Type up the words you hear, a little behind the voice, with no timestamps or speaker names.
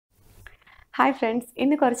Hi friends,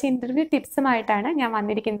 ഇന്ന് കുറച്ച് interview ടിപ്സുമായിട്ടാണ് ഞാൻ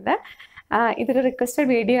വന്നിരിക്കുന്നത്. ഇതൊരു റിക്വസ്റ്റഡ്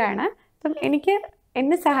വീഡിയോ ആണ്. അപ്പം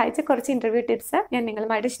എന്നെ സഹായിച്ച കുറച്ച് ഇൻ്റർവ്യൂ ടിപ്സ് ഞാൻ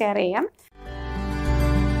നിങ്ങളുമായിട്ട് ഷെയർ ചെയ്യാം.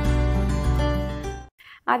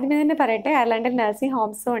 ആദ്യമേ തന്നെ പറയട്ടെ, അയർലൻഡിൽ നഴ്സിംഗ്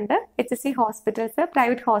ഹോംസും ഉണ്ട്, HSE ഹോസ്പിറ്റൽസ്,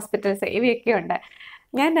 പ്രൈവറ്റ് ഹോസ്പിറ്റൽസ് ഇവയൊക്കെ ഉണ്ട്.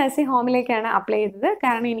 ഞാൻ നഴ്സിംഗ് ഹോമിലേക്കാണ് അപ്ലൈ ചെയ്തത്,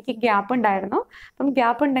 കാരണം എനിക്ക് ഗ്യാപ്പ് ഉണ്ടായിരുന്നു. അപ്പം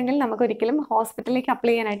ഗ്യാപ്പ് ഉണ്ടെങ്കിൽ നമുക്കൊരിക്കലും ഹോസ്പിറ്റലിലേക്ക്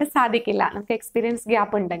അപ്ലൈ ചെയ്യാനായിട്ട് സാധിക്കില്ല, നമുക്ക് എക്സ്പീരിയൻസ്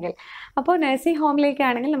ഗ്യാപ്പ് ഉണ്ടെങ്കിൽ. അപ്പോൾ നഴ്സിംഗ്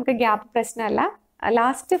ഹോമിലേക്കാണെങ്കിൽ നമുക്ക് ഗ്യാപ്പ് പ്രശ്നമല്ല.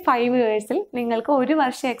 ലാസ്റ്റ് 5 ഇയേഴ്സിൽ നിങ്ങൾക്ക് 1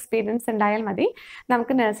 വർഷം എക്സ്പീരിയൻസ് ഉണ്ടായാൽ മതി,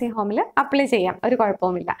 നമുക്ക് നഴ്സിംഗ് ഹോമിൽ അപ്ലൈ ചെയ്യാം, ഒരു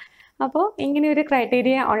കുഴപ്പവുമില്ല. അപ്പോൾ ഇങ്ങനെ ഒരു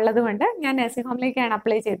ക്രൈറ്റീരിയ ഉള്ളതുകൊണ്ട് ഞാൻ നഴ്സിംഗ് ഹോമിലേക്കാണ്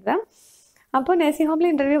അപ്ലൈ ചെയ്തത്. അപ്പോൾ നഴ്സിംഗ് ഹോമിൽ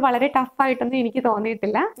ഇൻ്റർവ്യൂ വളരെ ടഫായിട്ടൊന്നും എനിക്ക്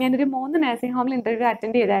തോന്നിയിട്ടില്ല. ഞാനൊരു 3 നഴ്സിംഗ് ഹോമിൽ ഇൻ്റർവ്യൂ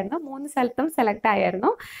അറ്റൻഡ് ചെയ്തായിരുന്നു, 3 സ്ഥലത്തും സെലക്ട് ആയിരുന്നു.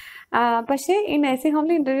 പക്ഷേ ഈ നഴ്സിംഗ്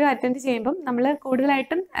ഹോമിൽ ഇൻ്റർവ്യൂ അറ്റൻഡ് ചെയ്യുമ്പം നമ്മൾ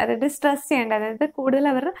കൂടുതലായിട്ടും അതായത് സ്ട്രെസ് ചെയ്യേണ്ട, അതായത് കൂടുതൽ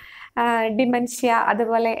അവർ ഡിമെൻഷ്യ,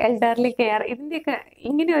 അതുപോലെ എൽഡർലി കെയർ, ഇതിൻ്റെയൊക്കെ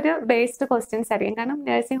ഇങ്ങനെ ഒരു ബേസ്ഡ് ക്വസ്റ്റ്യൻസ് ആയിരിക്കും. കാരണം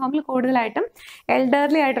നഴ്സിംഗ് ഹോമിൽ കൂടുതലായിട്ടും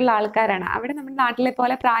എൽഡർലി ആയിട്ടുള്ള ആൾക്കാരാണ്. അവിടെ നമ്മുടെ നാട്ടിലെ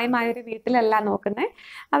പോലെ പ്രായമായ ഒരു വീട്ടിലല്ല നോക്കുന്നത്.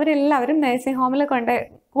 അവരെല്ലാവരും നഴ്സിംഗ് ഹോമിൽ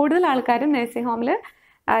കൂടുതൽ ആൾക്കാരും നഴ്സിംഗ് ഹോമിൽ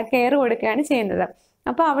കെയർ കൊടുക്കുകയാണ് ചെയ്യുന്നത്.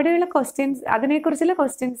 അപ്പോൾ അവിടെയുള്ള അതിനെക്കുറിച്ചുള്ള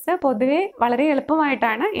ക്വസ്റ്റ്യൻസ് പൊതുവെ വളരെ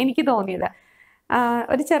എളുപ്പമായിട്ടാണ് എനിക്ക് തോന്നിയത്.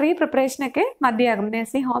 ഒരു ചെറിയ പ്രിപ്പറേഷനൊക്കെ മതിയാകും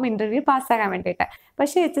നഴ്സിംഗ് ഹോം ഇൻ്റർവ്യൂ പാസ്സാകാൻ വേണ്ടിയിട്ട്.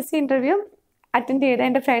 പക്ഷേ HSE ഇൻ്റർവ്യൂ അറ്റൻഡ് ചെയ്ത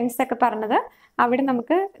എൻ്റെ ഫ്രണ്ട്സൊക്കെ പറഞ്ഞത് അവിടെ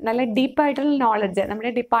നമുക്ക് നല്ല ഡീപ്പായിട്ടുള്ള നോളജ്,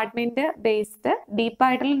 നമ്മുടെ ഡിപ്പാർട്ട്മെൻറ്റ് ബേസ്ഡ്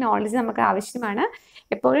ഡീപ്പായിട്ടുള്ള നോളജ് നമുക്ക് ആവശ്യമാണ്.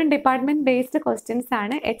 എപ്പോഴും ഡിപ്പാർട്ട്മെൻറ്റ് ബേസ്ഡ് ക്വസ്റ്റ്യൻസ്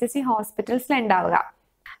ആണ് HSE ഹോസ്പിറ്റൽസിൽ ഉണ്ടാവുക.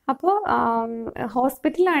 അപ്പോൾ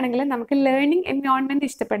ഹോസ്പിറ്റലാണെങ്കിൽ നമുക്ക് ലേണിംഗ് എൻവയോൺമെൻറ്റ്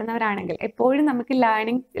ഇഷ്ടപ്പെടുന്നവരാണെങ്കിൽ എപ്പോഴും നമുക്ക്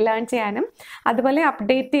ലേൺ ചെയ്യാനും അതുപോലെ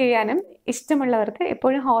അപ്ഡേറ്റ് ചെയ്യാനും ഇഷ്ടമുള്ളവർക്ക്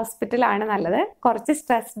എപ്പോഴും ഹോസ്പിറ്റലാണ് നല്ലത്. കുറച്ച്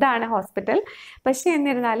സ്ട്രെസ്ഡ് ആണ് ഹോസ്പിറ്റൽ, പക്ഷേ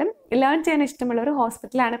എന്നിരുന്നാലും ലേൺ ചെയ്യാൻ ഇഷ്ടമുള്ളവർ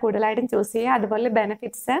ഹോസ്പിറ്റലാണ് കൂടുതലായിട്ടും ചൂസ് ചെയ്യുക. അതുപോലെ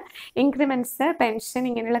ബെനിഫിറ്റ്സ്, ഇൻക്രിമെൻറ്റ്സ്, പെൻഷൻ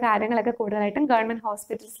ഇങ്ങനെയുള്ള കാര്യങ്ങളൊക്കെ കൂടുതലായിട്ടും ഗവൺമെൻറ്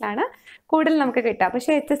ഹോസ്പിറ്റൽസിലാണ് കൂടുതൽ നമുക്ക് കിട്ടുക.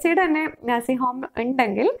 പക്ഷേ HSEയുടെ തന്നെ നഴ്സിംഗ് ഹോം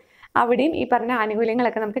ഉണ്ടെങ്കിൽ അവിടെയും ഈ പറഞ്ഞ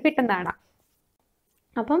ആനുകൂല്യങ്ങളൊക്കെ നമുക്ക് കിട്ടുന്നതാണ്.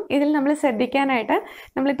 അപ്പം ഇതിൽ നമ്മൾ ശ്രദ്ധിക്കാനായിട്ട്,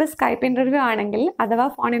 നമ്മളിപ്പോൾ സ്കൈപ്പ് ഇൻ്റർവ്യൂ ആണെങ്കിൽ അഥവാ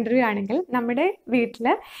ഫോൺ ഇൻ്റർവ്യൂ ആണെങ്കിൽ നമ്മുടെ വീട്ടിൽ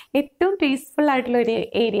ഏറ്റവും പീസ്ഫുൾ ആയിട്ടുള്ള ഒരു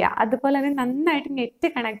ഏരിയ, അതുപോലെ തന്നെ നന്നായിട്ട് നെറ്റ്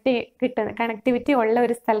കണക്ടിവിറ്റി ഉള്ള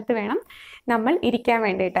ഒരു സ്ഥലത്ത് വേണം നമ്മൾ ഇരിക്കാൻ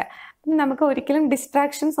വേണ്ടിയിട്ട്. നമുക്ക് ഒരിക്കലും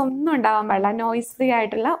ഡിസ്ട്രാക്ഷൻസ് ഒന്നും ഉണ്ടാവാൻ പാടില്ല. നോയ്സ് ഫ്രീ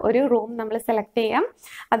ആയിട്ടുള്ള ഒരു റൂം നമ്മൾ സെലക്ട് ചെയ്യാം.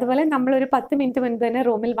 അതുപോലെ നമ്മളൊരു 10 മിനിറ്റ് മുൻപ് തന്നെ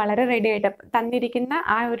റൂമിൽ വളരെ റെഡി ആയിട്ട്, തന്നിരിക്കുന്ന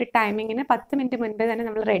ആ ഒരു ടൈമിങ്ങിന് 10 മിനിറ്റ് മുൻപ് തന്നെ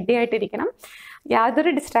നമ്മൾ റെഡി ആയിട്ടിരിക്കണം.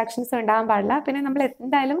 യാതൊരു ഡിസ്ട്രാക്ഷൻസും ഉണ്ടാകാൻ പാടില്ല. പിന്നെ നമ്മൾ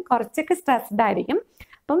എന്തായാലും കുറച്ചൊക്കെ സ്ട്രെസ്ഡ് ആയിരിക്കും.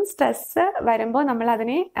 അപ്പം സ്ട്രെസ്സ് വരുമ്പോൾ നമ്മൾ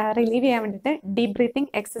അതിനെ റിലീവ് ചെയ്യാൻ വേണ്ടിയിട്ട് ഡീപ്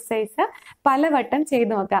ബ്രീത്തിങ് എക്സസൈസ് പലവട്ടം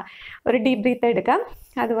ചെയ്ത് നോക്കുക. ഒരു ഡീപ് ബ്രീത്ത് എടുക്കാം.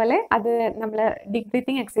 അതുപോലെ നമ്മൾ ഡീപ്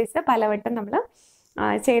ബ്രീത്തിങ് എക്സസൈസ് പലവട്ടം നമ്മൾ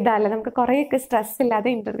ചെയ്താൽ നമുക്ക് കുറേയൊക്കെ സ്ട്രെസ് ഇല്ലാതെ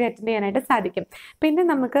ഇൻ്റർവ്യൂ അറ്റൻഡ് ചെയ്യാനായിട്ട് സാധിക്കും. പിന്നെ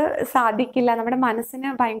നമുക്ക് സാധിക്കില്ല, നമ്മുടെ മനസ്സിന്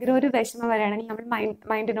ഭയങ്കര ഒരു വിഷമം വരികയാണെങ്കിൽ നമ്മൾ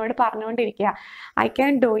മൈൻഡിനോട് പറഞ്ഞുകൊണ്ടിരിക്കുക, I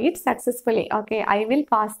can do it successfully, okay, I will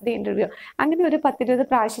pass the interview. അങ്ങനെ ഒരു 10-20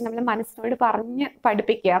 പ്രാവശ്യം നമ്മൾ മനസ്സിനോട് പറഞ്ഞ്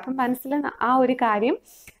പഠിപ്പിക്കുക. അപ്പം മനസ്സിൽ ആ ഒരു കാര്യം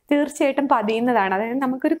തീർച്ചയായിട്ടും പതിയുന്നതാണ്. അതായത്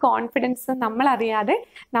നമുക്കൊരു കോൺഫിഡൻസ് നമ്മളറിയാതെ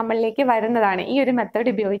നമ്മളിലേക്ക് വരുന്നതാണ് ഈ ഒരു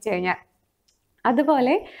മെത്തേഡ് ഉപയോഗിച്ച് കഴിഞ്ഞാൽ.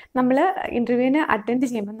 അതുപോലെ നമ്മൾ ഇൻ്റർവ്യൂവിന് അറ്റൻഡ്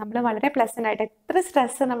ചെയ്യുമ്പോൾ നമ്മൾ വളരെ പ്ലസൻ്റ് ആയിട്ട്, എത്ര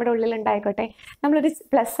സ്ട്രെസ്സ് നമ്മുടെ ഉള്ളിൽ ഉണ്ടായിക്കോട്ടെ, നമ്മളൊരു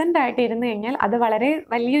പ്ലസൻ്റ് ആയിട്ട് ഇരുന്ന് കഴിഞ്ഞാൽ അത് വളരെ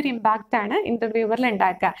വലിയൊരു ഇമ്പാക്റ്റാണ് ഇൻ്റർവ്യൂവറിൽ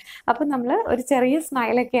ഉണ്ടാക്കുക. അപ്പോൾ നമ്മൾ ഒരു ചെറിയ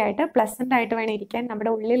സ്മൈലൊക്കെ ആയിട്ട് പ്ലസൻ്റ് ആയിട്ട് വേണം ഇരിക്കാൻ.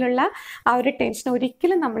 നമ്മുടെ ഉള്ളിലുള്ള ആ ഒരു ടെൻഷൻ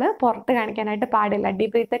ഒരിക്കലും നമ്മൾ പുറത്ത് കാണിക്കാനായിട്ട് പാടില്ല.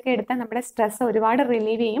 ഡീപ് ബ്രീത്തൊക്കെ എടുത്താൽ നമ്മുടെ സ്ട്രെസ് ഒരുപാട്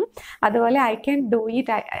റിലീവ് ചെയ്യും. അതുപോലെ I can do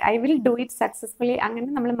it, I will do it successfully,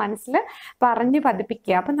 അങ്ങനെ നമ്മൾ മനസ്സിൽ പറഞ്ഞ്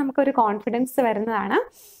പതിപ്പിക്കുക. അപ്പം നമുക്കൊരു കോൺഫിഡൻസ് വരുന്നതാണ്.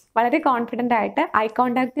 വളരെ കോൺഫിഡൻ്റ് ആയിട്ട് ഐ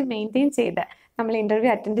കോണ്ടാക്ട് മെയിൻറ്റെയിൻ ചെയ്ത് നമ്മൾ ഇൻ്റർവ്യൂ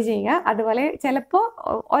അറ്റൻഡ് ചെയ്യുക. അതുപോലെ ചിലപ്പോൾ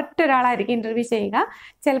ഒരാളായിരിക്കും ഇൻ്റർവ്യൂ ചെയ്യുക,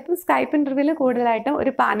 ചിലപ്പോൾ സ്കൈപ്പ് ഇൻ്റർവ്യൂവിൽ കൂടുതലായിട്ടും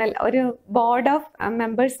ഒരു പാനൽ, ഒരു ബോർഡ് ഓഫ്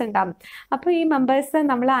മെമ്പേഴ്സ് ഉണ്ടാകും. അപ്പോൾ ഈ മെമ്പേഴ്സ്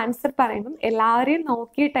നമ്മൾ ആൻസർ പറയുമ്പം എല്ലാവരെയും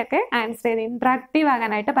നോക്കിയിട്ടൊക്കെ ആൻസർ ചെയ്ത് ഇൻട്രാക്റ്റീവ്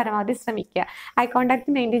ആകാനായിട്ട് പരമാവധി ശ്രമിക്കുക. ഐ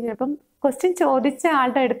കോണ്ടാക്ട് മെയിൻറ്റെയിൻ ചെയ്യുമ്പം ക്വസ്റ്റ്യൻ ചോദിച്ച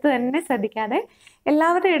ആളുടെ അടുത്ത് തന്നെ ശ്രദ്ധിക്കാതെ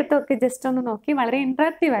എല്ലാവരുടെ അടുത്തൊക്കെ ജസ്റ്റ് ഒന്ന് നോക്കി വളരെ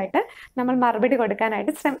ഇൻട്രാക്റ്റീവായിട്ട് നമ്മൾ മറുപടി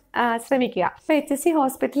കൊടുക്കാനായിട്ട് ശ്രമിക്കുക. ഇപ്പോൾ HSE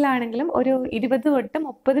ഹോസ്പിറ്റലാണെങ്കിലും ഒരു 20 തൊട്ട്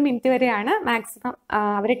 30 മിനിറ്റ് വരെയാണ് മാക്സിമം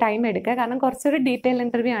അവർ ടൈം എടുക്കുക. കാരണം കുറച്ചൊരു ഡീറ്റെയിൽ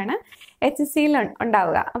ഇൻ്റർവ്യൂ ആണ് HSEയിൽ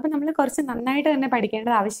ഉണ്ടാവുക. അപ്പോൾ നമ്മൾ കുറച്ച് നന്നായിട്ട് തന്നെ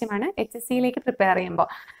പഠിക്കേണ്ടത് ആവശ്യമാണ് HSEയിലേക്ക് പ്രിപ്പയർ ചെയ്യുമ്പോൾ.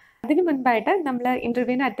 അതിന് മുൻപായിട്ട് നമ്മൾ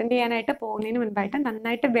ഇൻ്റർവ്യൂവിന് അറ്റൻഡ് ചെയ്യാനായിട്ട് പോകുന്നതിന് മുൻപായിട്ട്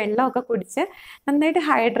നന്നായിട്ട് വെള്ളമൊക്കെ കുടിച്ച് നന്നായിട്ട്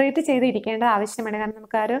ഹൈഡ്രേറ്റ് ചെയ്തിരിക്കേണ്ടത് ആവശ്യമാണ്. കാരണം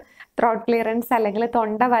നമുക്ക് ആ ഒരു ത്രോട്ട് ക്ലിയറൻസ് അല്ലെങ്കിൽ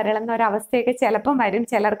തൊണ്ട വരളുന്ന ഒരവസ്ഥയൊക്കെ ചിലപ്പം വരും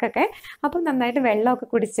ചിലർക്കൊക്കെ. അപ്പം നന്നായിട്ട് വെള്ളമൊക്കെ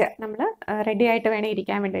കുടിച്ച് നമ്മൾ റെഡി ആയിട്ട് വേണം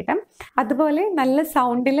ഇരിക്കാൻ വേണ്ടിയിട്ട്. അതുപോലെ നല്ല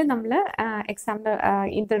സൗണ്ടിൽ നമ്മൾ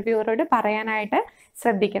ഇൻ്റർവ്യൂവറോട് പറയാനായിട്ട്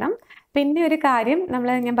ശ്രദ്ധിക്കണം. പിന്നെ ഒരു കാര്യം,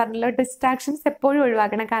 ഞാൻ പറഞ്ഞല്ലോ, ഡിസ്ട്രാക്ഷൻസ് എപ്പോഴും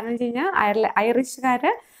ഒഴിവാക്കണം. കാരണം വെച്ച് കഴിഞ്ഞാൽ ഐറിഷുകാർ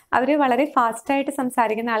അവർ വളരെ ഫാസ്റ്റായിട്ട്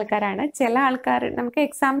സംസാരിക്കുന്ന ആൾക്കാരാണ്. ചില ആൾക്കാർ നമുക്ക്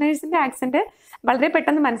എക്സാമിനേഴ്സിൻ്റെ ആക്സെൻറ്റ് വളരെ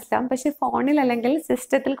പെട്ടെന്ന് മനസ്സിലാവും. പക്ഷേ ഫോണിൽ അല്ലെങ്കിൽ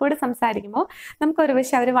സിസ്റ്റത്തിൽ കൂടെ സംസാരിക്കുമ്പോൾ നമുക്ക്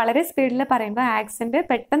ഒരുപക്ഷെ അവർ വളരെ സ്പീഡിൽ പറയുമ്പോൾ ആക്സെൻറ്റ്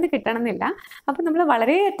പെട്ടെന്ന് കിട്ടണമെന്നില്ല. അപ്പോൾ നമ്മൾ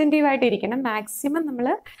വളരെ അറ്റൻറ്റീവായിട്ട് ഇരിക്കണം. മാക്സിമം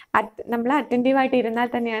നമ്മൾ അറ്റൻറ്റീവായിട്ട് ഇരുന്നാൽ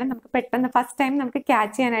തന്നെയാണ് നമുക്ക് പെട്ടെന്ന് ഫസ്റ്റ് ടൈം നമുക്ക്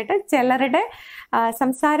ക്യാച്ച് ചെയ്യാനായിട്ട് ചിലരുടെ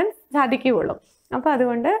സംസാരം സാധിക്കുകയുള്ളൂ. അപ്പോൾ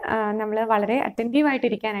അതുകൊണ്ട് നമ്മൾ വളരെ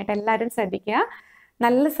അറ്റൻറ്റീവായിട്ടിരിക്കാനായിട്ട് എല്ലാവരും ശ്രദ്ധിക്കുക.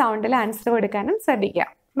 നല്ല സൗണ്ടിൽ ആൻസർ കൊടുക്കാനും ശ്രദ്ധിക്കുക.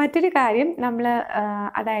 മറ്റൊരു കാര്യം നമ്മൾ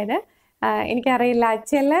അതായത് എനിക്കറിയില്ല,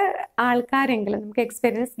 ചില ആൾക്കാരെങ്കിലും നമുക്ക്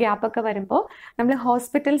എക്സ്പീരിയൻസ് ഗ്യാപ്പൊക്കെ വരുമ്പോൾ നമ്മൾ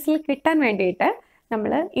ഹോസ്പിറ്റൽസിൽ കിട്ടാൻ വേണ്ടിയിട്ട്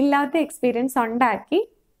നമ്മൾ ഇല്ലാത്ത എക്സ്പീരിയൻസ് ഉണ്ടാക്കി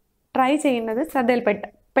ട്രൈ ചെയ്യുന്നത്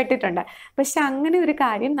പെട്ടിട്ടുണ്ട്. പക്ഷെ അങ്ങനെ ഒരു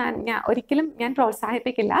കാര്യം ഒരിക്കലും ഞാൻ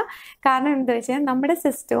പ്രോത്സാഹിപ്പിക്കില്ല. കാരണം എന്താ വെച്ചാൽ നമ്മുടെ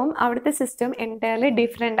സിസ്റ്റവും അവിടുത്തെ സിസ്റ്റവും എൻറ്റയർലി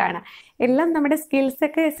ഡിഫറെൻ്റ് ആണ്. എല്ലാം നമ്മുടെ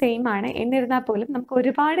സ്കിൽസൊക്കെ സെയിം ആണ്. എന്നിരുന്നാൽ പോലും നമുക്ക്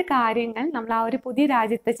ഒരുപാട് കാര്യങ്ങൾ നമ്മൾ ആ ഒരു പുതിയ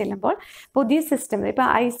രാജ്യത്ത് ചെല്ലുമ്പോൾ പുതിയ സിസ്റ്റം, ഇപ്പോൾ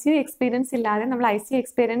ICU എക്സ്പീരിയൻസ് ഇല്ലാതെ നമ്മൾ ICU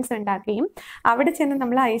എക്സ്പീരിയൻസ് ഉണ്ടാക്കുകയും അവിടെ ചെന്ന്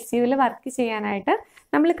നമ്മൾ ICUവിൽ വർക്ക് ചെയ്യാനായിട്ട്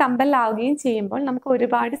നമ്മൾ കമ്പലാവുകയും ചെയ്യുമ്പോൾ നമുക്ക്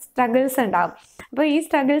ഒരുപാട് സ്ട്രഗിൾസ് ഉണ്ടാകും. അപ്പോൾ ഈ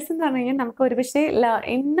സ്ട്രഗിൾസ് എന്ന് പറഞ്ഞു കഴിഞ്ഞാൽ നമുക്ക് ഒരുപക്ഷെ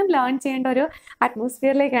എന്നും ലേൺ ചെയ്യേണ്ട ഒരു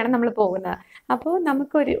അറ്റ്മോസ്ഫിയറിലേക്കാണ് നമ്മൾ പോകുന്നത്. അപ്പോൾ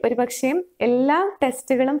നമുക്ക് ഒരുപക്ഷെ എല്ലാ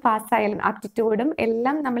ടെസ്റ്റുകളും പാസ്സായാലും ആപ്റ്റിറ്റ്യൂഡും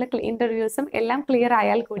എല്ലാം നമ്മൾ ഇൻ്റർവ്യൂസും എല്ലാം ക്ലിയർ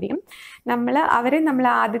ആയാൽ കൂടിയും നമ്മൾ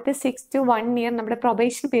ആദ്യത്തെ 6 to 1 year നമ്മുടെ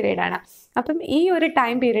പ്രൊബേഷൻ പീരീഡാണ്. അപ്പം ഈ ഒരു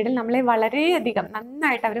ടൈം പീരീഡിൽ നമ്മളെ വളരെയധികം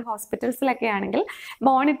നന്നായിട്ട് അവർ ഹോസ്പിറ്റൽസിലൊക്കെ ആണെങ്കിൽ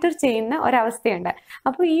മോണിറ്റർ ചെയ്യുന്ന ഒരവസ്ഥയുണ്ട്.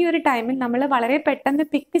 അപ്പോൾ ഈ ഒരു ടൈമിൽ നമ്മൾ വളരെ പെട്ടെന്ന്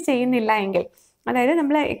പിക്ക് ചെയ്യുന്നില്ല എങ്കിൽ, അതായത്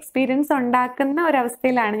നമ്മൾ എക്സ്പീരിയൻസ് ഉണ്ടാക്കുന്ന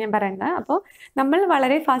ഒരവസ്ഥയിലാണ് ഞാൻ പറയുന്നത്. അപ്പോൾ നമ്മൾ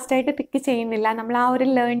വളരെ ഫാസ്റ്റായിട്ട് പിക്ക് ചെയ്യുന്നില്ല, നമ്മൾ ആ ഒരു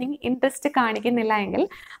ലേണിംഗ് ഇൻട്രസ്റ്റ് കാണിക്കുന്നില്ല എങ്കിൽ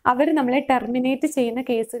അവർ നമ്മളെ ടെർമിനേറ്റ് ചെയ്യുന്ന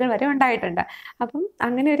കേസുകൾ വരെ ഉണ്ടായിട്ടുണ്ട്. അപ്പം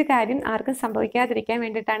അങ്ങനെ ഒരു കാര്യം ആർക്കും സംഭവിക്കാതിരിക്കാൻ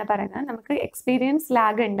വേണ്ടിയിട്ടാണ് പറയുന്നത്. നമുക്ക് എക്സ്പീരിയൻസ്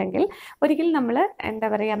ലാഗ് ഉണ്ടെങ്കിൽ ഒരിക്കലും നമ്മൾ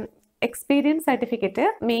എക്സ്പീരിയൻസ് സർട്ടിഫിക്കറ്റ്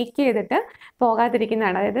മേക്ക് ചെയ്തിട്ട്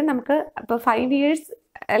പോകാതിരിക്കുന്നതാണ്. അതായത് നമുക്ക് ഇപ്പോൾ 5 years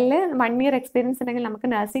 1 year എക്സ്പീരിയൻസ് ഉണ്ടെങ്കിൽ നമുക്ക്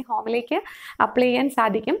നഴ്സിംഗ് ഹോമിലേക്ക് അപ്ലൈ ചെയ്യാൻ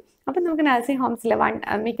സാധിക്കും. അപ്പം നമുക്ക് നഴ്സിംഗ് ഹോംസിൽ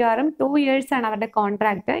മിക്കവാറും 2 years ആണ് അവരുടെ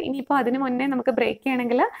കോൺട്രാക്റ്റ്. ഇനിയിപ്പോൾ അതിന് മുന്നേ നമുക്ക് ബ്രേക്ക്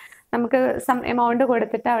ചെയ്യണമെങ്കിൽ നമുക്ക് എമൗണ്ട്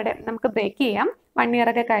കൊടുത്തിട്ട് അവിടെ നമുക്ക് ബ്രേക്ക് ചെയ്യാം 1 year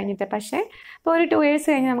ഒക്കെ കഴിഞ്ഞിട്ട്. പക്ഷേ ഇപ്പോൾ ഒരു 2 years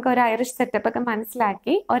കഴിഞ്ഞ് നമുക്ക് ഒരു ഐറിഷ് സെറ്റപ്പ് ഒക്കെ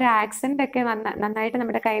മനസ്സിലാക്കി ഒരു ആക്സെൻ്റ് ഒക്കെ നന്നായിട്ട്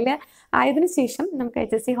നമ്മുടെ കയ്യിൽ ആയതിനു ശേഷം നമുക്ക്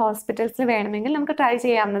HSE ഹോസ്പിറ്റൽസിൽ വേണമെങ്കിൽ നമുക്ക് ട്രൈ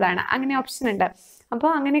ചെയ്യാവുന്നതാണ്. അങ്ങനെ ഓപ്ഷൻ ഉണ്ട്. അപ്പോൾ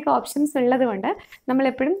അങ്ങനെയൊക്കെ ഓപ്ഷൻസ് ഉള്ളത് കൊണ്ട്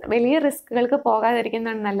നമ്മളെപ്പോഴും വലിയ റിസ്ക്കുകൾക്ക്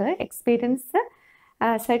പോകാതിരിക്കുന്നതാണ് നല്ലത്. എക്സ്പീരിയൻസ്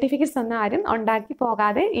സർട്ടിഫിക്കറ്റ്സ് ഒന്നും ആരും ഉണ്ടാക്കി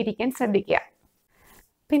പോകാതെ ഇരിക്കാൻ ശ്രദ്ധിക്കുക.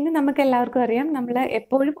 പിന്നെ നമുക്ക് എല്ലാവർക്കും അറിയാം, നമ്മൾ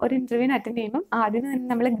എപ്പോഴും ഒരു ഇൻ്റർവ്യൂവിന് അറ്റൻഡ് ചെയ്യുമ്പം ആദ്യം തന്നെ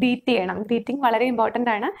നമ്മൾ ഗ്രീറ്റ് ചെയ്യണം. ഗ്രീറ്റിംഗ് വളരെ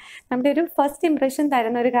ഇമ്പോർട്ടൻ്റ് ആണ്. നമ്മുടെ ഒരു ഫസ്റ്റ് ഇംപ്രഷൻ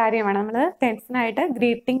തരുന്ന ഒരു കാര്യമാണ്. നമ്മൾ ടെൻഷനായിട്ട്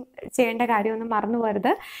ഗ്രീറ്റിംഗ് ചെയ്യേണ്ട കാര്യമൊന്നും മറന്നു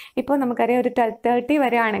പോകരുത്. ഇപ്പോൾ നമുക്കറിയാം ഒരു 12:30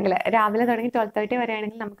 വരെ ആണെങ്കിൽ, രാവിലെ തുടങ്ങി 12:30 വരെ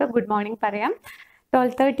ആണെങ്കിൽ നമുക്ക് ഗുഡ് മോർണിംഗ് പറയാം.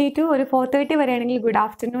 12:30 to ഒരു 4:30 വരെ ആണെങ്കിൽ ഗുഡ്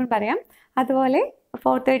ആഫ്റ്റർനൂൺ പറയാം. അതുപോലെ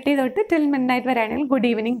 4:30 തൊട്ട് till midnight വരെ ആണെങ്കിൽ ഗുഡ്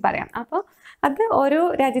ഈവനിങ് പറയാം. അപ്പോൾ അത് ഓരോ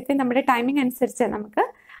രാജ്യത്തെയും നമ്മുടെ ടൈമിംഗ് അനുസരിച്ച്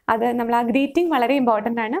നമ്മൾ ആ ഗ്രീറ്റിംഗ് വളരെ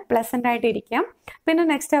ഇമ്പോർട്ടൻ്റ് ആണ്. പ്ലസൻ്റ് ആയിട്ട് ഇരിക്കാം. പിന്നെ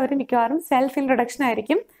നെക്സ്റ്റ് അവർ മിക്കവാറും സെൽഫ് ഇൻട്രൊഡക്ഷൻ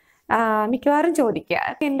ആയിരിക്കും മിക്കവാറും ചോദിക്കുക.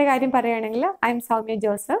 എൻ്റെ കാര്യം പറയുകയാണെങ്കിൽ I M Soumya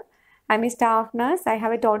Joseph, I M A staff nurse, I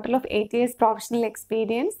have A total of 8 years professional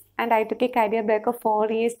experience and I took A career break of 4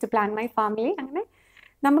 years to plan my family. അങ്ങനെ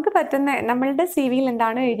നമുക്ക് പറ്റുന്ന നമ്മളുടെ CV-യിൽ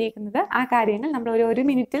എന്താണോ എഴുതിയിരിക്കുന്നത് ആ കാര്യങ്ങൾ നമ്മൾ ഒരു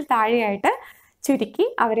മിനിറ്റിൽ താഴെയായിട്ട് ചുരുക്കി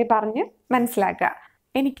അവരെ പറഞ്ഞ് മനസ്സിലാക്കുക.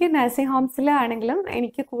 എനിക്ക് നഴ്സിംഗ് ഹോംസിലാണെങ്കിലും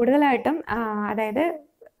എനിക്ക് കൂടുതലായിട്ടും അതായത്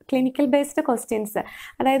ക്ലിനിക്കൽ ബേസ്ഡ് ക്വസ്റ്റ്യൻസ്,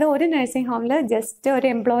 അതായത് ഒരു നഴ്സിംഗ് ഹോമിൽ ജസ്റ്റ് ഒരു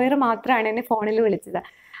എംപ്ലോയർ മാത്രമാണ് എന്നെ ഫോണിൽ വിളിച്ചത്.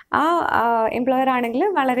 ആ എംപ്ലോയർ ആണെങ്കിൽ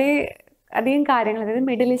വളരെ അധികം കാര്യങ്ങൾ, അതായത്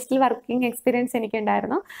മിഡിൽ ഈസ്റ്റിൽ വർക്കിംഗ് എക്സ്പീരിയൻസ്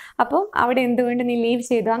എനിക്കുണ്ടായിരുന്നു. അപ്പം അവിടെ എന്തുകൊണ്ട് നീ ലീവ്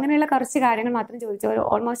ചെയ്തു, അങ്ങനെയുള്ള കുറച്ച് കാര്യങ്ങൾ മാത്രം ചോദിച്ചു.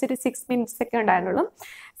 ഓൾമോസ്റ്റ് ഒരു 6 minutes ഒക്കെ ഉണ്ടായിരുന്നുള്ളൂ.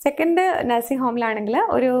 സെക്കൻഡ് നഴ്സിംഗ് ഹോമിലാണെങ്കിൽ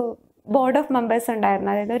ഒരു ബോർഡ് ഓഫ് മെമ്പേഴ്സ് ഉണ്ടായിരുന്നു,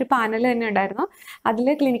 അതായത് ഒരു പാനൽ തന്നെ ഉണ്ടായിരുന്നു. അതിൽ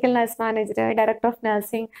clinical nurse manager, director of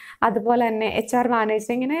nursing, അതുപോലെ തന്നെ HR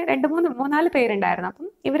മാനേജർ, ഇങ്ങനെ 2-3-4 പേരുണ്ടായിരുന്നു. അപ്പം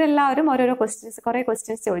ഇവരെല്ലാവരും ഓരോരോ കുറേ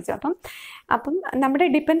ക്വസ്റ്റ്യൻസ് ചോദിച്ചു. അപ്പം നമ്മുടെ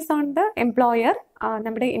ഡിപ്പെൻഡ്സ് ഓൺ ദ എംപ്ലോയർ,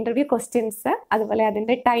 നമ്മുടെ ഇൻ്റർവ്യൂ ക്വസ്റ്റ്യൻസ്, അതുപോലെ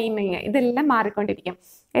അതിൻ്റെ ടൈമിങ്, ഇതെല്ലാം മാറിക്കൊണ്ടിരിക്കും.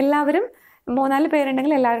 എല്ലാവരും 3-4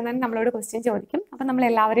 പേരുണ്ടെങ്കിൽ എല്ലാവരും തന്നെ നമ്മളോട് ക്വസ്റ്റ്യൻ ചോദിക്കും. അപ്പം നമ്മൾ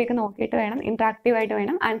എല്ലാവരെയൊക്കെ നോക്കിയിട്ട് വേണം, ഇൻട്രാക്റ്റീവായിട്ട്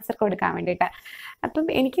വേണം ആൻസർ കൊടുക്കാൻ വേണ്ടിയിട്ട്. അപ്പം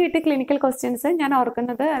എനിക്ക് കിട്ടിയ ക്ലിനിക്കൽ ക്വസ്റ്റ്യൻസ് ഞാൻ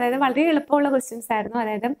ഓർക്കുന്നത്, അതായത് വളരെ എളുപ്പമുള്ള ക്വസ്റ്റ്യൻസ് ആയിരുന്നു.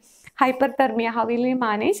 അതായത് ഹൈപ്പർതെർമിയ, ഹൗ വിൽ യു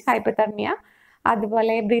മാനേജ് ഹൈപ്പർതെർമിയ,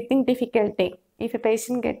 അതുപോലെ breathing difficulty, if A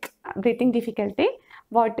patient get breathing difficulty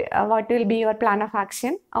what will be your plan of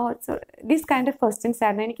action, so this kind of questions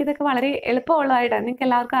ആയിരുന്നു. എനിക്കിതൊക്കെ വളരെ എളുപ്പമുള്ളതായിട്ടാണ്, നിങ്ങൾക്ക്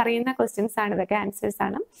എല്ലാവർക്കും അറിയുന്ന ക്വസ്റ്റ്യൻസ് ആണ്, ഇതൊക്കെ ആൻസേഴ്സ്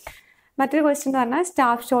ആണ്. മറ്റൊരു ക്വസ്റ്റ്യൻ എന്ന് പറഞ്ഞാൽ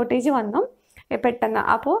സ്റ്റാഫ് ഷോർട്ടേജ് വന്നു പെട്ടെന്ന്,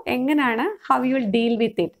 അപ്പോൾ എങ്ങനെയാണ്, how you will deal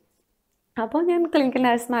with it. അപ്പോൾ ഞാൻ ക്ലിനിക്കൽ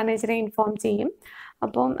നഴ്സ് മാനേജറെ ഇൻഫോം ചെയ്യും.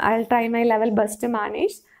 അപ്പം I will try my level best to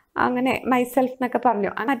manage. അങ്ങനെ മൈസെൽഫ് എന്നൊക്കെ പറഞ്ഞു.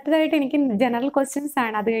 മറ്റേതായിട്ട് എനിക്ക് ജനറൽ ക്വസ്റ്റ്യൻസ്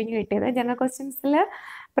ആണ് അത് കഴിഞ്ഞ് കിട്ടിയത്. ജനറൽ ക്വസ്റ്റ്യൻസിൽ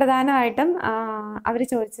പ്രധാനമായിട്ടും അവർ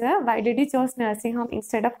ചോദിച്ചത് why did you chose nursing home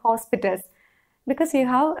instead of hospitals because you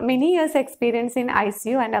have many years experience in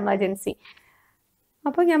ICU and emergency.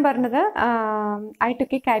 അപ്പോൾ ഞാൻ പറഞ്ഞത് I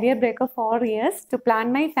took A career break of 4 years to plan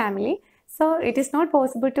my family. So it is not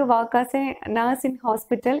possible to work as A nurse in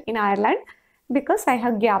hospital in Ireland because I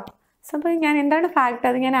have gap. So അപ്പോൾ ഞാൻ എന്താണ് fact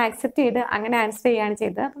അത് ഞാൻ accept ചെയ്ത് അങ്ങനെ answer ചെയ്യുകയാണ്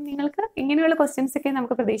ചെയ്തത്. അപ്പം നിങ്ങൾക്ക് ഇങ്ങനെയുള്ള ക്വസ്റ്റ്യൻസ് ഒക്കെ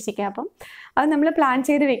നമുക്ക് പ്രതീക്ഷിക്കാം. അപ്പം അത് നമ്മൾ പ്ലാൻ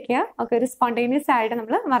ചെയ്ത് വെക്കുക. ഓക്കെ, ഒരു സ്പോണ്ടേനിയസ് ആയിട്ട്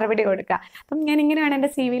നമ്മൾ മറുപടി കൊടുക്കുക. അപ്പം ഞാൻ ഇങ്ങനെയാണ്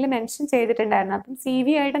എൻ്റെ CV മെൻഷൻ ചെയ്തിട്ടുണ്ടായിരുന്നത്. അപ്പം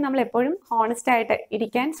CV ആയിട്ട് നമ്മൾ എപ്പോഴും ഹോണസ്റ്റ് ആയിട്ട്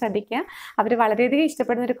ഇരിക്കാൻ ശ്രദ്ധിക്കുക. അവർ വളരെയധികം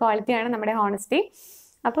ഇഷ്ടപ്പെടുന്ന ഒരു ക്വാളിറ്റിയാണ് നമ്മുടെ ഹോണസ്റ്റി.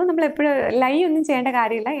 അപ്പോൾ നമ്മൾ എപ്പോഴും ലൈ ഒന്നും ചെയ്യേണ്ട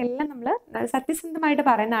കാര്യമില്ല. എല്ലാം നമ്മൾ സത്യസന്ധമായിട്ട്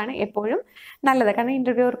പറയുന്നതാണ് എപ്പോഴും നല്ലത്. കാരണം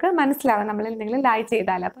ഇൻ്റർവ്യൂവർക്ക് മനസ്സിലാവും നമ്മൾ എന്തെങ്കിലും ലൈ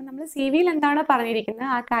ചെയ്താൽ. അപ്പം നമ്മൾ CV എന്താണോ പറഞ്ഞിരിക്കുന്നത്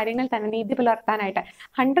ആ കാര്യങ്ങൾ തന്നെ നീതി പുലർത്താനായിട്ട്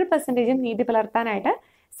 100% നീതി പുലർത്താനായിട്ട്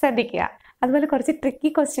ശ്രദ്ധിക്കുക. അതുപോലെ കുറച്ച്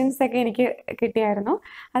ട്രിക്കി ക്വസ്റ്റ്യൻസ് ഒക്കെ എനിക്ക് കിട്ടിയായിരുന്നു.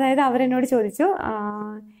 അതായത് അവരെന്നോട് ചോദിച്ചു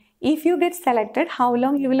if you get selected how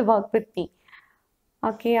long you will work with me.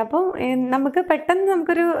 Okay, അപ്പം നമുക്ക് പെട്ടെന്ന്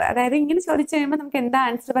നമുക്കൊരു അതായത് ഇങ്ങനെ ചോദിച്ചു കഴിയുമ്പോൾ നമുക്ക് എന്താ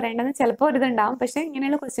ആൻസർ പറയേണ്ടതെന്ന് ചിലപ്പോൾ ഒരു ഇതുണ്ടാവും. പക്ഷേ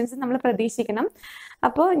ഇങ്ങനെയുള്ള ക്വസ്റ്റ്യൻസ് നമ്മൾ പ്രതീക്ഷിക്കണം.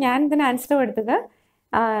 അപ്പോൾ ഞാൻ ഇതിന് ആൻസർ കൊടുത്തത്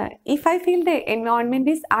if I feel the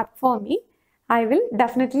environment is apt for me I will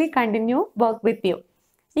definitely continue work with you.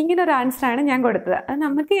 ഇങ്ങനെ ഒരു ആൻസറാണ് ഞാൻ കൊടുത്തത്. അത്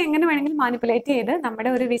നമുക്ക് എങ്ങനെ വേണമെങ്കിലും മാനിപ്പുലേറ്റ് ചെയ്ത്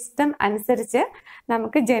നമ്മുടെ ഒരു വിസ്റ്റം അനുസരിച്ച്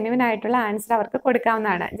നമുക്ക് ജെന്യുവൻ ആയിട്ടുള്ള ആൻസർ അവർക്ക്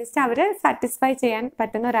കൊടുക്കാവുന്നതാണ്. ജസ്റ്റ് അവരെ സാറ്റിസ്ഫൈ ചെയ്യാൻ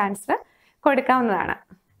പറ്റുന്ന ഒരു ആൻസർ കൊടുക്കാവുന്നതാണ്.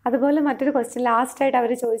 അതുപോലെ മറ്റൊരു ക്വസ്റ്റ്യൻ ലാസ്റ്റായിട്ട്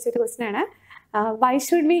അവർ ചോദിച്ചൊരു ക്വസ്റ്റ്യൻ ആണ് why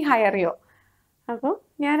should we higher U. അപ്പോൾ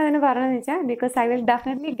ഞാനതിന് പറഞ്ഞതെന്ന് വെച്ചാൽ because I will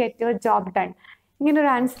definitely get your job done. ഇങ്ങനൊരു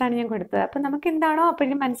ആൻസറാണ് ഞാൻ കൊടുത്തത്. അപ്പോൾ നമുക്ക് എന്താണോ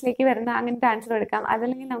അപ്പോഴും മനസ്സിലേക്ക് വരുന്ന അങ്ങനത്തെ ആൻസർ കൊടുക്കാം.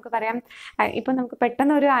 അതല്ലെങ്കിൽ നമുക്ക് പറയാം ഇപ്പം നമുക്ക്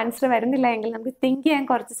പെട്ടെന്ന് ഒരു ആൻസർ വരുന്നില്ല എങ്കിൽ നമുക്ക് തിങ്ക് ചെയ്യാൻ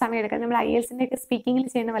കുറച്ച് സമയം എടുക്കാം. നമ്മൾ IELTS-ൻ്റെ ഒക്കെ സ്പീക്കിങ്ങിൽ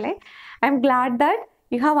ചെയ്യുന്ന പോലെ I M GLAAD that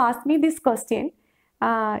you have asked me this question.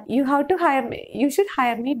 You should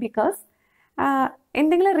higher me because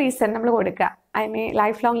എന്തെങ്കിലും റീസൺ നമ്മൾ കൊടുക്കുക. I M A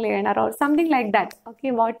life long learner or something like that.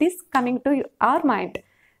 Okay, what is coming to our mind.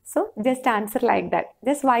 So just answer like that.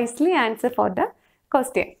 Just wisely answer for the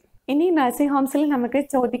question. ഇനി nursing ഹോംസിൽ നമുക്ക്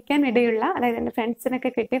ചോദിക്കാൻ ഇടയുള്ള അതായത് എൻ്റെ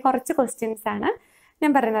ഫ്രണ്ട്സിനൊക്കെ കിട്ടിയ കുറച്ച് ക്വസ്റ്റ്യൻസ് ആണ്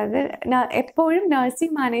ഞാൻ പറയുന്നത്. എപ്പോഴും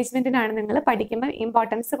നഴ്സിംഗ് മാനേജ്മെൻറ്റിനാണ് നിങ്ങൾ പഠിക്കുമ്പോൾ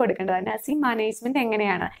ഇമ്പോർട്ടൻസ് കൊടുക്കേണ്ടത്. നഴ്സിംഗ് മാനേജ്മെൻറ്റ്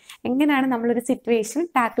എങ്ങനെയാണ് നമ്മളൊരു സിറ്റുവേഷൻ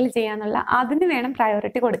ടാക്കിൾ ചെയ്യാന്നുള്ള അതിന് വേണം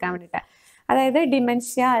പ്രയോറിറ്റി കൊടുക്കാൻ വേണ്ടിയിട്ട്. അതായത്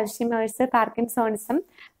dementia, Alzheimer's, parkinsonism,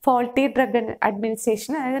 faulty drug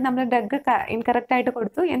administration, അതായത് നമ്മൾ ഡ്രഗ് ഇൻകറക്റ്റ് ആയിട്ട്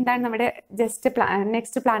കൊടുത്തു, എന്താണ് നമ്മുടെ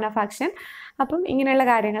നെക്സ്റ്റ് പ്ലാൻ ഓഫ് ആക്ഷൻ. അപ്പം ഇങ്ങനെയുള്ള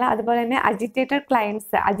കാര്യങ്ങൾ. അതുപോലെ തന്നെ അജിറ്റേറ്റഡ്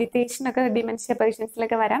ക്ലയൻസ്, അജിറ്റേഷനൊക്കെ ഡിമെൻഷ്യ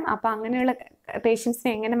പേഷ്യൻസിലൊക്കെ വരാം. അപ്പോൾ അങ്ങനെയുള്ള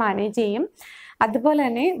പേഷ്യൻസിനെ എങ്ങനെ മാനേജ് ചെയ്യും. അതുപോലെ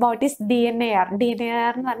തന്നെ വാട്ട് ഈസ് DNAR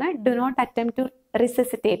എന്ന് പറഞ്ഞാൽ ഡു നോട്ട് അറ്റംപ്റ്റ് ടു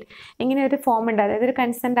റിസസിറ്റേറ്റ്. ഇങ്ങനെ ഒരു ഫോം ഉണ്ട്, അതായത് ഒരു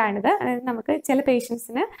കൺസെൻ്റ് ആണിത്. അതായത് നമുക്ക് ചില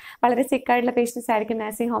പേഷ്യൻസിന് വളരെ സിക്കായിട്ടുള്ള പേഷ്യൻസ് ആയിരിക്കും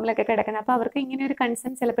നഴ്സിംഗ് ഹോമിലൊക്കെ കിടക്കുന്നത്. അപ്പോൾ അവർക്ക് ഇങ്ങനെ ഒരു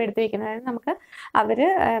കൺസെൻറ്റ് ചിലപ്പോൾ എടുത്ത് വയ്ക്കുന്നത്. അതായത് നമുക്ക് അവർ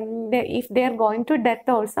if they are going to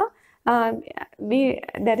death also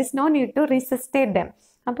there is no need to റിസസിറ്റേറ്റ് dum.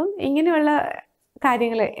 അപ്പം ഇങ്ങനെയുള്ള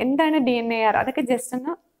കാര്യങ്ങൾ എന്താണ് DNAR അതൊക്കെ ജസ്റ്റ്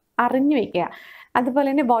ഒന്ന് അറിഞ്ഞു വയ്ക്കുക. അതുപോലെ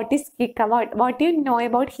തന്നെ what is Hikka, what you know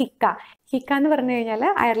about Hikka. Hikka എന്ന് പറഞ്ഞു കഴിഞ്ഞാൽ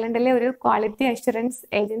അയർലൻഡിലെ ഒരു ക്വാളിറ്റി അഷ്വറൻസ്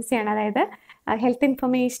ഏജൻസിയാണ്. അതായത് health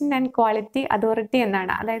information and quality authority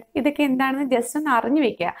എന്നാണ്. അതായത് ഇതൊക്കെ എന്താണെന്ന് ജസ്റ്റ് ഒന്ന് അറിഞ്ഞു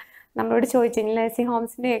വെക്കുക. നമ്മളോട് ചോദിച്ചു നഴ്സിംഗ്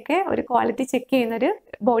ഹോംസിൻ്റെയൊക്കെ ഒരു ക്വാളിറ്റി ചെക്ക് ചെയ്യുന്നൊരു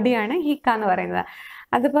ബോഡിയാണ് ഹിക്ക എന്ന് പറയുന്നത്.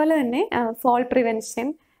 അതുപോലെ തന്നെ fall prevention,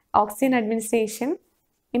 oxygen administration,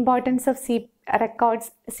 importance of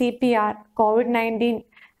records, CPR, COVID-19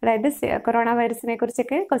 അതായത് കൊറോണ വൈറസിനെ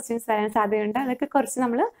കുറിച്ചൊക്കെ ക്വസ്റ്റ്യൻസ് വരാൻ സാധ്യതയുണ്ട്. അതൊക്കെ കുറച്ച്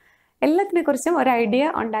നമ്മൾ എല്ലാത്തിനെ കുറിച്ചും ഒരു ഐഡിയ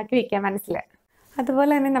ഉണ്ടാക്കി വെക്കാം മനസ്സിൽ.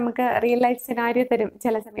 അതുപോലെ തന്നെ നമുക്ക് റിയൽ ലൈഫ് സിനാരിയോ തരും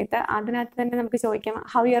ചില സമയത്ത്. അതിനകത്ത് തന്നെ നമുക്ക് ചോദിക്കാം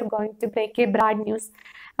how you are going to break A bad news.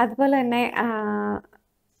 അതുപോലെ തന്നെ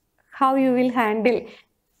how you will handle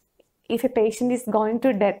if A patient is going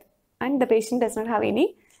to death and the patient does not have any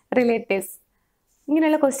relatives.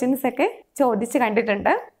 ഇങ്ങനെയുള്ള ക്വസ്റ്റ്യൻസ് ഒക്കെ ചോദിച്ച്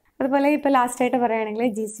കണ്ടിട്ടുണ്ട്. അതുപോലെ ഇപ്പോൾ ലാസ്റ്റായിട്ട് പറയുകയാണെങ്കിൽ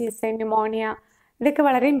GCS, ന്യൂമോണിയ, ഇതൊക്കെ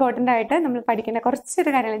വളരെ ഇമ്പോർട്ടൻ്റ് ആയിട്ട് നമ്മൾ പഠിക്കേണ്ട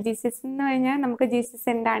കുറച്ചൊരു കാര്യമാണ്. GCS എന്ന് കഴിഞ്ഞാൽ നമുക്ക് GCS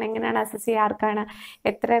എന്താണ്, എങ്ങനെയാണ് അസസ് ചെയ്യുക, ആർക്കാണ്,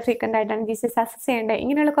 എത്ര ഫ്രീക്വൻ്റ് ആയിട്ടാണ് GCS അസസ് ചെയ്യേണ്ടത്,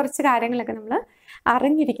 ഇങ്ങനെയുള്ള കുറച്ച് കാര്യങ്ങളൊക്കെ നമ്മൾ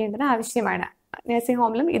അറിഞ്ഞിരിക്കേണ്ടത് ആവശ്യമാണ്. നഴ്സിംഗ്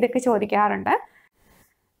ഹോമിലും ഇതൊക്കെ ചോദിക്കാറുണ്ട്.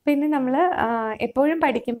 പിന്നെ നമ്മൾ എപ്പോഴും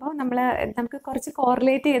പഠിക്കുമ്പോൾ നമുക്ക് കുറച്ച്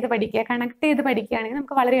കോറിലേറ്റ് ചെയ്ത് പഠിക്കുക, കണക്ട് ചെയ്ത് പഠിക്കുകയാണെങ്കിൽ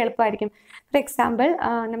നമുക്ക് വളരെ എളുപ്പമായിരിക്കും. ഫോർ എക്സാമ്പിൾ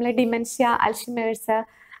നമ്മൾ ഡിമെൻഷ്യ, അൽഷിമേഴ്സ്,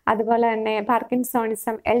 അതുപോലെ തന്നെ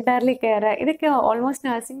പാർക്കിൻസോണിസം, എൽഡർലി കെയർ, ഇതൊക്കെ ഓൾമോസ്റ്റ്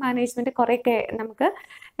നഴ്സിംഗ് മാനേജ്മെൻറ്റ് കുറേയൊക്കെ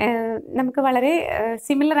നമുക്ക് വളരെ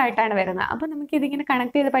സിമിലർ ആയിട്ടാണ് വരുന്നത്. അപ്പോൾ നമുക്ക് ഇതിങ്ങനെ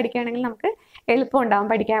കണക്ട് ചെയ്ത് പഠിക്കുകയാണെങ്കിൽ നമുക്ക് എളുപ്പം ഉണ്ടാവും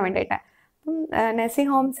പഠിക്കാൻ വേണ്ടിയിട്ട്.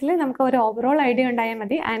 നഴ്സിംഗ് ഹോംസിൽ നമുക്ക് ഒരു ഓവറോൾ ഐഡിയ ഉണ്ടായാൽ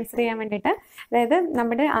മതി ആൻസർ ചെയ്യാൻ വേണ്ടിയിട്ട്. അതായത്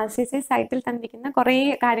നമ്മുടെ RCC സൈറ്റിൽ തന്നിരിക്കുന്ന കുറേ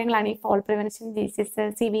കാര്യങ്ങളാണ് ഈ ഫോൾ പ്രിവെൻഷൻ, GCS,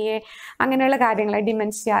 CVA അങ്ങനെയുള്ള കാര്യങ്ങൾ,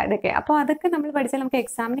 ഡിമെൻഷ്യ, ഇതൊക്കെ. അപ്പോൾ അതൊക്കെ നമ്മൾ പഠിച്ചാൽ നമുക്ക്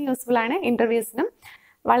എക്സാമിന് യൂസ്ഫുൾ ആണ്, ഇൻ്റർവ്യൂസിനും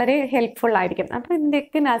വളരെ ഹെൽപ്ഫുൾ ആയിരിക്കും. അപ്പോൾ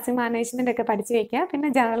ഇതിൻ്റെയൊക്കെ നഴ്സിംഗ് മാനേജ്മെൻ്റ് ഒക്കെ പഠിച്ചു വയ്ക്കുക. പിന്നെ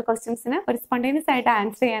ജനറൽ ക്വസ്റ്റ്യൻസിന് ഒരു സ്പോണ്ടേനിയസ് ആയിട്ട്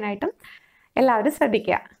ആൻസർ ചെയ്യാനായിട്ടും എല്ലാവരും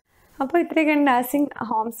ശ്രദ്ധിക്കുക. അപ്പോൾ ഇത്രയൊക്കെയാണ് നഴ്സിംഗ്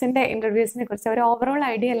ഹോംസിൻ്റെ ഇൻ്റർവ്യൂസിനെ കുറിച്ച് ഒരു ഓവറോൾ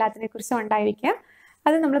ഐഡിയ എല്ലാത്തിനെ കുറിച്ചും ഉണ്ടായിരിക്കുക.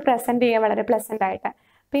 അത് നമ്മൾ പ്രസൻറ്റ് ചെയ്യുക വളരെ പ്ലസൻ്റ് ആയിട്ട്.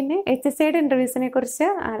 പിന്നെ HSEയുടെ ഇൻ്റർവ്യൂസിനെ കുറിച്ച്,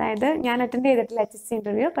 അതായത് ഞാൻ അറ്റൻഡ് ചെയ്തിട്ടില്ല HSE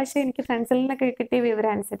ഇൻ്റർവ്യൂ, പക്ഷേ എനിക്ക് ഫ്രണ്ട്സിൽ നിന്നൊക്കെ കിട്ടിയ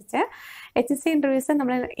വിവരം അനുസരിച്ച് HSE ഇൻ്റർവ്യൂസ്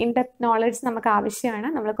നമ്മൾ ഇൻഡെപ്ത് നോളജ് നമുക്ക് ആവശ്യമാണ്.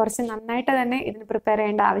 നമ്മൾ കുറച്ച് നന്നായിട്ട് തന്നെ ഇതിന് പ്രിപ്പയർ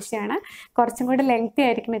ചെയ്യേണ്ട ആവശ്യമാണ്. കുറച്ചും കൂടി ലെങ്തി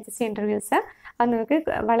ആയിരിക്കും HSE ഇൻ്റർവ്യൂസ്. അത് നമുക്ക്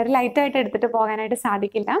വളരെ ലൈറ്റായിട്ട് എടുത്തിട്ട് പോകാനായിട്ട്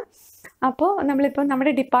സാധിക്കില്ല. അപ്പോൾ നമ്മളിപ്പോൾ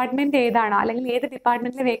നമ്മുടെ ഡിപ്പാർട്ട്മെൻറ്റ് ഏതാണോ, അല്ലെങ്കിൽ ഏത്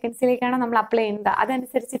ഡിപ്പാർട്ട്മെൻറ്റിലെ വേക്കൻസിയിലേക്കാണോ നമ്മൾ അപ്ലൈ ചെയ്യുന്നത്,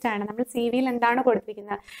 അതനുസരിച്ചിട്ടാണ് നമ്മൾ CV എന്താണോ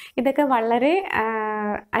കൊടുത്തിരിക്കുന്നത്, ഇതൊക്കെ വളരെ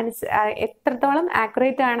എത്രത്തോളം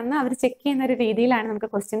ആക്യുറേറ്റ് ആണെന്ന് അവർ ചെക്ക് ചെയ്യുന്ന ഒരു രീതിയിലാണ് നമുക്ക്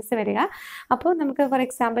ക്വസ്റ്റ്യൻസ് വരിക. അപ്പോൾ നമുക്ക് ഫോർ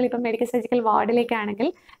എക്സാമ്പിൾ ഇപ്പോൾ medical surgical വാർഡിലേക്കാണെങ്കിൽ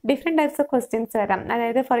different types of questions വരാം.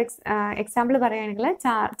 അതായത് ഫോർ എക്സാമ്പിൾ പറയുകയാണെങ്കിൽ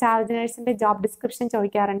ചാർജ് നഴ്സിൻ്റെ ജോബ് ഡിസ്ക്രിപ്ഷൻ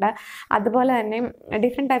ചോദിക്കാറുണ്ട്. അതുപോലെ തന്നെ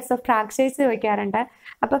ഡിഫറെൻറ്റ് ടൈപ്സ് ഓഫ് ഫ്രാക്ചേഴ്സ് ചോദിക്കാറുണ്ട്.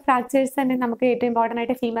 അപ്പോൾ ഫ്രാക്ചേഴ്സ് തന്നെ നമുക്ക് ഏറ്റവും ഇമ്പോർട്ടൻ്റ്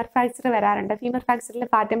ആയിട്ട് ഫീമർ ഫ്രാക്ചർ വരാറുണ്ട്. ഫീമർ ഫ്രാക്ചറിൽ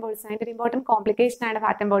ഫാറ്റ് എംബോളിസം, അതിൻ്റെ ഒരു ഇമ്പോർട്ടൻറ്റ് കോംപ്ലിക്കേഷൻ ആണ്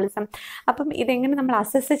ഫാറ്റ് എംബോളിസം. അപ്പം ഇതെങ്ങനെ നമ്മൾ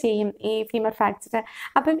അസസ് ചെയ്യും ഈ ഫീമർ ഫ്രാക്ചർ,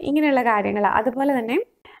 അപ്പം ഇങ്ങനെയുള്ള കാര്യങ്ങൾ. അതുപോലെ തന്നെ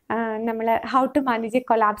നമ്മൾ how to manage A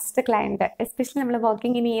collapsed client, especially നമ്മൾ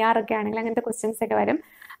വർക്കിംഗ് ഇൻ ER ഒക്കെ ആണെങ്കിൽ അങ്ങനത്തെ ക്വസ്റ്റ്യൻസ് ഒക്കെ വരും.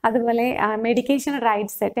 അതുപോലെ മെഡിക്കേഷൻ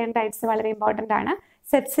റൈറ്റ്സ്, 10 റൈറ്റ്സ് വളരെ ഇമ്പോർട്ടൻ്റ് ആണ്.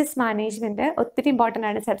 സെപ്സിസ് മാനേജ്മെൻറ്റ് ഒത്തിരി ഇമ്പോർട്ടൻ്റ്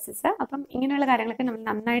ആണ് സെപ്സിസ്. അപ്പം ഇങ്ങനെയുള്ള കാര്യങ്ങളൊക്കെ നമ്മൾ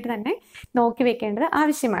നന്നായിട്ട് തന്നെ നോക്കി വെക്കേണ്ടത്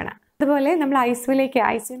ആവശ്യമാണ്. അതുപോലെ നമ്മൾ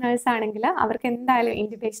ICU നഴ്സ് ആണെങ്കിൽ അവർക്ക് എന്തായാലും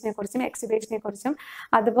ഇൻറ്റുബേഷനെ കുറിച്ചും എക്സ്റ്റുബേഷനെ കുറിച്ചും,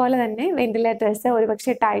 അതുപോലെ തന്നെ വെന്റിലേറ്റേഴ്സ്,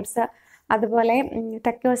 ഒരുപക്ഷെ ടൈപ്സ്, അതുപോലെ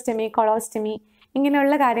ടെക്യോസ്റ്റമി, കൊളോസ്റ്റമി,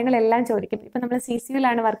 ഇങ്ങനെയുള്ള കാര്യങ്ങളെല്ലാം ചോദിക്കും. ഇപ്പം നമ്മൾ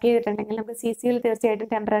CCUലാണ് വർക്ക് ചെയ്തിട്ടുണ്ടെങ്കിൽ നമുക്ക് CCUൽ തീർച്ചയായിട്ടും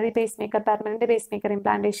temporary pace maker, permanent pace maker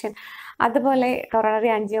implantation, അതുപോലെ coronary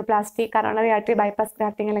angioplasty, കറോണറി artery bypass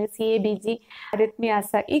grafting അല്ലെങ്കിൽ CABG,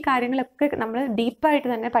 അരിത്മിയാസ്, ഈ കാര്യങ്ങളൊക്കെ നമ്മൾ ഡീപ്പായിട്ട്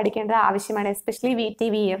തന്നെ പഠിക്കേണ്ടത് ആവശ്യമാണ്. എസ്പെഷ്യലി VT,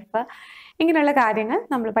 VF ഇങ്ങനെയുള്ള കാര്യങ്ങൾ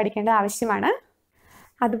നമ്മൾ പഠിക്കേണ്ടത് ആവശ്യമാണ്.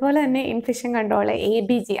 അതുപോലെ തന്നെ infection control,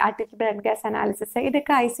 ABG, artificial blood gas analysis,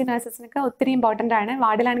 ഇതൊക്കെ ICU നഴ്സസിനൊക്കെ ഒത്തിരി ഇമ്പോർട്ടൻ്റ് ആണ്.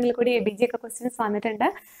 വാർഡിലാണെങ്കിൽ കൂടി ABG ഒക്കെ ക്വസ്റ്റ്യൻസ് വന്നിട്ടുണ്ട്.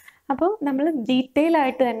 അപ്പോൾ നമ്മൾ ഡീറ്റെയിൽ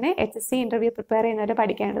ആയിട്ട് തന്നെ HSE ഇൻ്റർവ്യൂ പ്രിപ്പയർ ചെയ്യുന്നവർ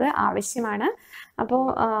പഠിക്കേണ്ടത് ആവശ്യമാണ്. അപ്പോൾ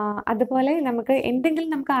അതുപോലെ നമുക്ക് എന്തെങ്കിലും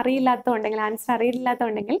നമുക്ക് അറിയില്ലാത്തതുണ്ടെങ്കിൽ, ആൻസർ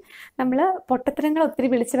അറിയില്ലാത്തതുണ്ടെങ്കിൽ നമ്മൾ പൊട്ടത്തരങ്ങൾ ഒത്തിരി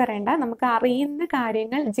വിളിച്ച് പറയേണ്ട. നമുക്ക് അറിയുന്ന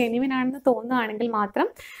കാര്യങ്ങൾ ജെന്യുവിൻ ആണെന്ന് തോന്നുകയാണെങ്കിൽ മാത്രം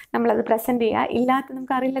നമ്മളത് പ്രസൻറ്റ് ചെയ്യുക.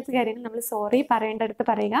 നമുക്ക് അറിയില്ലാത്ത കാര്യങ്ങൾ നമ്മൾ സോറി പറയേണ്ടടുത്ത്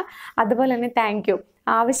പറയുക. അതുപോലെ തന്നെ താങ്ക് യു,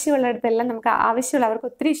 ആവശ്യമുള്ളിടത്തെല്ലാം നമുക്ക് ആവശ്യമുള്ളവർക്ക്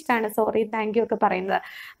ഒത്തിരി ഇഷ്ടമാണ് സോറി, താങ്ക് യു ഒക്കെ പറയുന്നത്.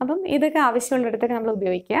 അപ്പം ഇതൊക്കെ ആവശ്യമുള്ളിടത്തൊക്കെ നമ്മൾ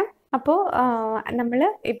ഉപയോഗിക്കുക. അപ്പോൾ നമ്മൾ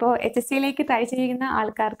ഇപ്പോൾ HSEയിലേക്ക് ട്രൈ ചെയ്യുന്ന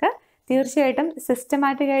ആൾക്കാർക്ക് തീർച്ചയായിട്ടും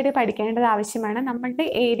സിസ്റ്റമാറ്റിക്കായിട്ട് പഠിക്കേണ്ടത് ആവശ്യമാണ്. നമ്മളുടെ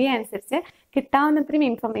ഏരിയ അനുസരിച്ച് കിട്ടാവുന്നത്രയും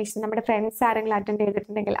ഇൻഫർമേഷൻ നമ്മുടെ ഫ്രണ്ട്സ് ആരെങ്കിലും അറ്റൻഡ്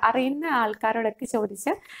ചെയ്തിട്ടുണ്ടെങ്കിൽ അറിയുന്ന ആൾക്കാരോടൊക്കെ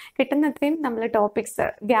ചോദിച്ച് കിട്ടുന്നത്രയും നമ്മൾ ടോപ്പിക്സ്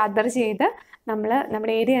ഗ്യാദർ ചെയ്ത് നമ്മൾ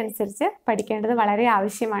നമ്മുടെ ഏരിയ അനുസരിച്ച് പഠിക്കേണ്ടത് വളരെ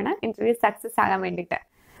ആവശ്യമാണ് ഇൻ്റർവ്യൂ സക്സസ് ആകാൻ വേണ്ടിയിട്ട്.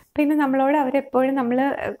 പിന്നെ നമ്മളോട് അവരെപ്പോഴും നമ്മൾ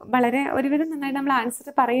വളരെ ഒരുവിധം നന്നായിട്ട് നമ്മൾ ആൻസർ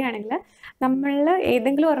പറയുകയാണെങ്കിൽ, നമ്മൾ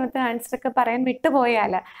ഏതെങ്കിലും ഒരെണ്ണത്തിന് ആൻസറൊക്കെ പറയാൻ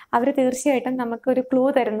വിട്ടുപോയാൽ അവർ തീർച്ചയായിട്ടും നമുക്കൊരു ക്ലൂ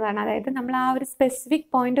തരുന്നതാണ്. അതായത് നമ്മൾ ആ ഒരു സ്പെസിഫിക്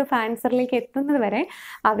പോയിന്റ് ഓഫ് ആൻസറിലേക്ക് എത്തുന്നത് വരെ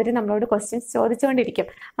അവർ നമ്മളോട് ക്വസ്റ്റ്യൻസ് ചോദിച്ചുകൊണ്ടിരിക്കും.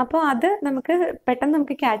 അപ്പോൾ അത് നമുക്ക് പെട്ടെന്ന്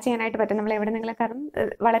നമുക്ക് ക്യാച്ച് ചെയ്യാനായിട്ട് പറ്റും. നമ്മൾ എവിടെ നിന്നെങ്കിലും, കാരണം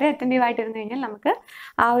വളരെ അറ്റൻറ്റീവ് ആയിട്ടിരുന്നു കഴിഞ്ഞാൽ നമുക്ക്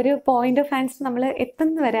ആ ഒരു പോയിന്റ് ഓഫ് ആൻസർ നമ്മൾ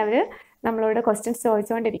എത്തുന്നത് വരെ അവർ നമ്മളോട് ക്വസ്റ്റ്യൻസ്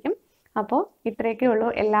ചോദിച്ചുകൊണ്ടിരിക്കും. അപ്പോൾ ഇത്രയൊക്കെ ഉള്ളൂ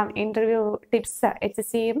എല്ലാം ഇൻ്റർവ്യൂ ടിപ്സ്.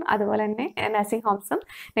 HSEയും അതുപോലെ തന്നെ നഴ്സിംഗ് ഹോംസും.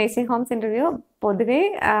 നഴ്സിംഗ് ഹോംസ് ഇൻ്റർവ്യൂ പൊതുവേ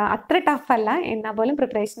അത്ര ടഫല്ല, എന്നാൽ പോലും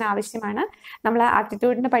പ്രിപ്പറേഷൻ ആവശ്യമാണ്. നമ്മൾ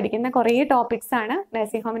ആപ്റ്റിറ്റ്യൂഡിന് പഠിക്കുന്ന കുറേ ടോപ്പിക്സ് ആണ്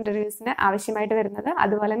നഴ്സിംഗ് ഹോം ഇൻ്റർവ്യൂസിന് ആവശ്യമായിട്ട് വരുന്നത്.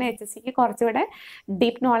 അതുപോലെ തന്നെ HSEക്ക് കുറച്ചുകൂടെ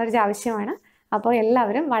ഡീപ്പ് നോളജ് ആവശ്യമാണ്. അപ്പോൾ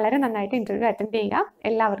എല്ലാവരും വളരെ നന്നായിട്ട് ഇൻ്റർവ്യൂ അറ്റൻഡ് ചെയ്യുക.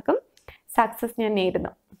 എല്ലാവർക്കും സക്സസ് ഞാൻ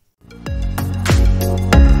നേരുന്നു.